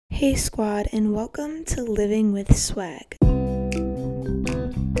Hey squad, and welcome to Living with Swag.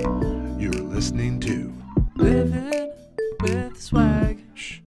 You're listening to Living with Swag.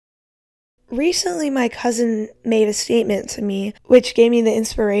 Recently, my cousin made a statement to me, which gave me the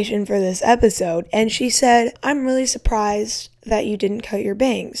inspiration for this episode, and she said, "I'm really surprised that you didn't cut your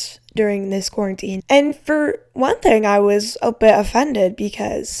bangs during this quarantine." And for one thing, I was a bit offended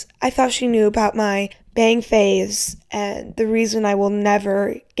because I thought she knew about my bang phase and the reason I will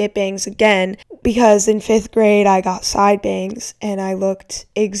never get bangs again, because in 5th grade I got side bangs and I looked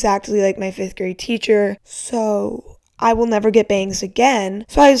exactly like my 5th grade teacher, so I will never get bangs again.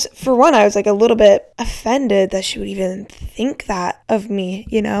 So I was like a little bit offended that she would even think that of me,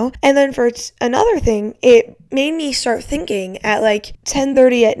 you know? And then for another thing, it made me start thinking at like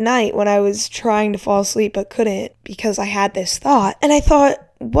 10:30 at night when I was trying to fall asleep but couldn't because I had this thought. And I thought,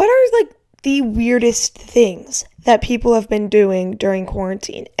 what are like the weirdest things that people have been doing during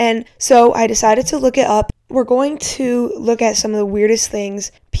quarantine? And so I decided to look it up. We're going to look at some of the weirdest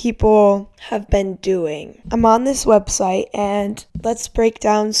things people have been doing. I'm on this website and let's break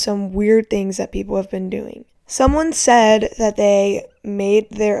down some weird things that people have been doing. Someone said that they made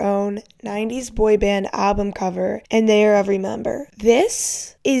their own 90s boy band album cover and they are every member.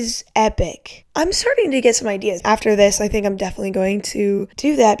 This is epic. I'm starting to get some ideas. After this, I think I'm definitely going to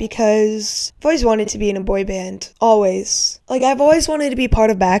do that because I've always wanted to be in a boy band. Always. Like, I've always wanted to be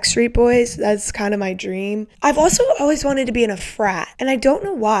part of Backstreet Boys. That's kind of my dream. I've also always wanted to be in a frat, and I don't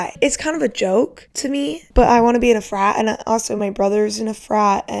know why. It's kind of a joke to me, but I want to be in a frat, and also my brother's in a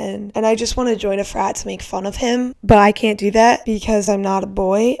frat, and I just want to join a frat to make fun of him, but I can't do that because I'm not a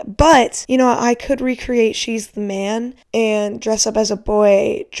boy. But, you know, I could recreate She's the Man and dress up as a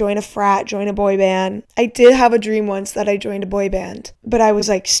boy, join a frat, join a boy band. I did have a dream once that I joined a boy band, but I was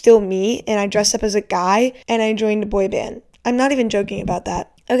like still me, and I dressed up as a guy and I joined a boy band. I'm not even joking about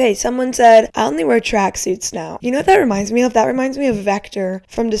that. Okay, someone said, I only wear tracksuits now. You know what that reminds me of? That reminds me of Vector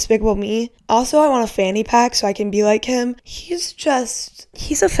from Despicable Me. Also, I want a fanny pack so I can be like him. He's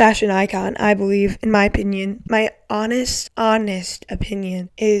a fashion icon, I believe, in my opinion. My honest opinion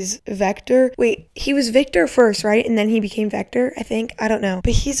is Vector. Wait, he was Victor first, right? And then he became Vector, I think. I don't know.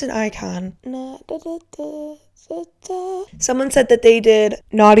 But he's an icon. Someone said that they did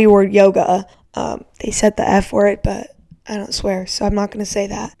naughty word yoga. They said the F word, but I don't swear, so I'm not going to say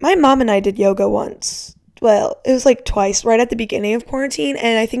that. My mom and I did yoga once. Well, it was like twice, right at the beginning of quarantine,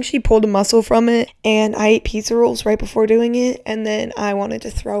 and I think she pulled a muscle from it, and I ate pizza rolls right before doing it, and then I wanted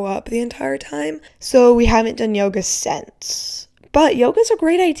to throw up the entire time, so we haven't done yoga since. But yoga's a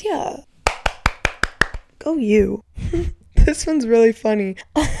great idea. Go you. This one's really funny.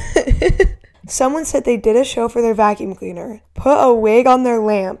 Someone said they did a show for their vacuum cleaner, put a wig on their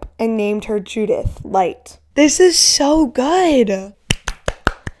lamp, and named her Judith Light. This is so good.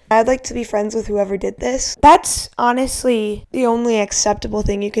 I'd like to be friends with whoever did this. That's honestly the only acceptable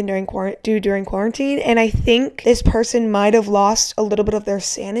thing you can do during quarantine. And I think this person might have lost a little bit of their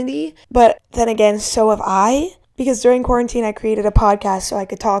sanity. But then again, so have I. Because during quarantine, I created a podcast so I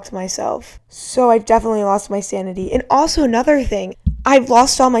could talk to myself. So I've definitely lost my sanity. And also another thing, I've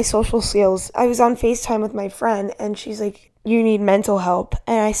lost all my social skills. I was on FaceTime with my friend and she's like, you need mental help.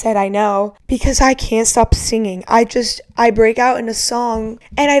 And I said, I know, because I can't stop singing. I break out in a song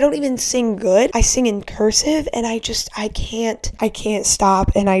and I don't even sing good. I sing in cursive and I can't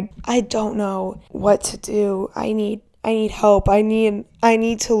stop. And I don't know what to do. I need help. I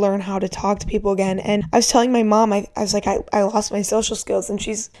need to learn how to talk to people again. And I was telling my mom, I was like, I lost my social skills. And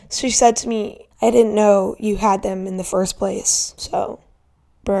she said to me, I didn't know you had them in the first place. So,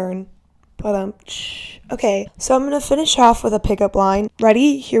 burn. But, okay, so I'm going to finish off with a pickup line.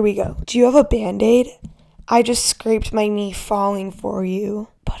 Ready? Here we go. Do you have a Band-Aid? I just scraped my knee falling for you.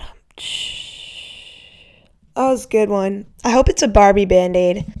 But, that was a good one. I hope it's a Barbie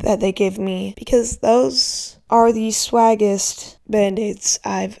Band-Aid that they give me, because those are the swaggest Band-Aids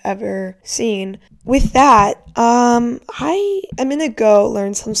I've ever seen. With that, I'm gonna go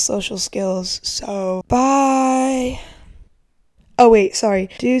learn some social skills, so bye. Oh wait, sorry.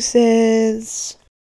 Deuces.